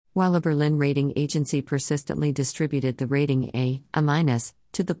While a Berlin rating agency persistently distributed the rating A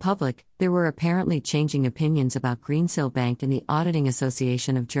to the public, there were apparently changing opinions about Greensill Bank in the Auditing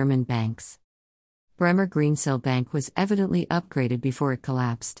Association of German Banks. Bremer Greensill Bank was evidently upgraded before it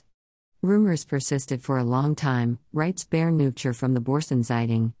collapsed. Rumors persisted for a long time, writes Bernd Neubauer from the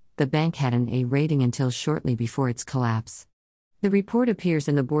Börsenzeitung. The bank had an A rating until shortly before its collapse. The report appears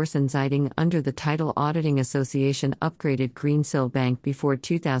in the Börsenzeitung under the title Auditing Association Upgraded Greensill Bank before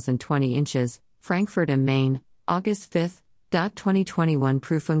 2020 inches, Frankfurt am Main, August 5, 2021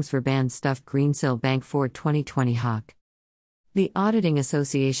 Prüfungsverband stuffed Greensill Bank for 2020 Hawk. The Auditing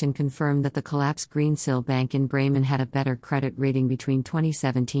Association confirmed that the collapsed Greensill Bank in Bremen had a better credit rating between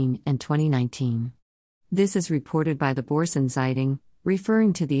 2017 and 2019. This is reported by the Börsenzeitung,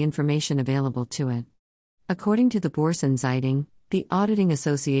 referring to the information available to it. According to the Börsenzeitung, the Auditing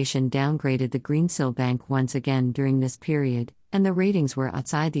Association downgraded the Greensill Bank once again during this period, and the ratings were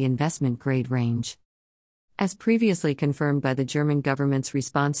outside the investment grade range. As previously confirmed by the German government's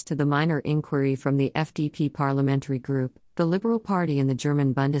response to the minor inquiry from the FDP parliamentary group, the Liberal Party in the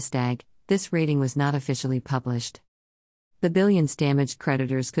German Bundestag, this rating was not officially published. The billions damaged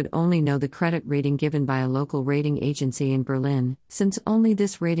creditors could only know the credit rating given by a local rating agency in Berlin, since only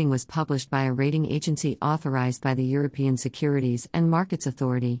this rating was published by a rating agency authorized by the European Securities and Markets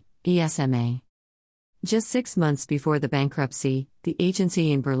Authority, ESMA. Just 6 months before the bankruptcy, the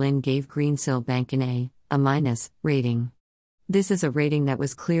agency in Berlin gave Greensill Bank an A- rating. This is a rating that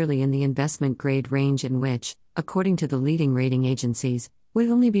was clearly in the investment grade range and which, according to the leading rating agencies, would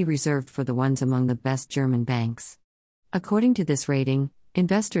only be reserved for the ones among the best German banks. According to this rating,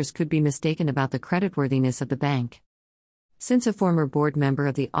 investors could be mistaken about the creditworthiness of the bank. Since a former board member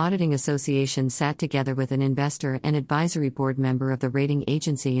of the Auditing Association sat together with an investor and advisory board member of the rating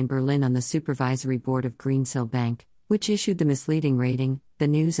agency in Berlin on the supervisory board of Greensill Bank, which issued the misleading rating, the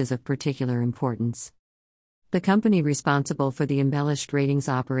news is of particular importance. The company responsible for the embellished ratings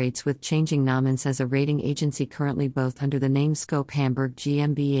operates with changing nomens as a rating agency currently both under the name Scope Hamburg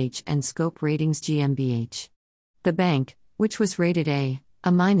GmbH and Scope Ratings GmbH. The bank, which was rated A-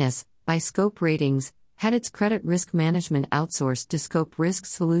 by Scope Ratings, had its credit risk management outsourced to Scope Risk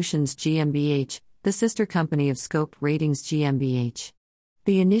Solutions GmbH, the sister company of Scope Ratings GmbH.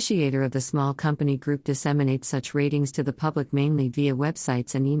 The initiator of the small company group disseminates such ratings to the public mainly via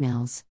websites and emails.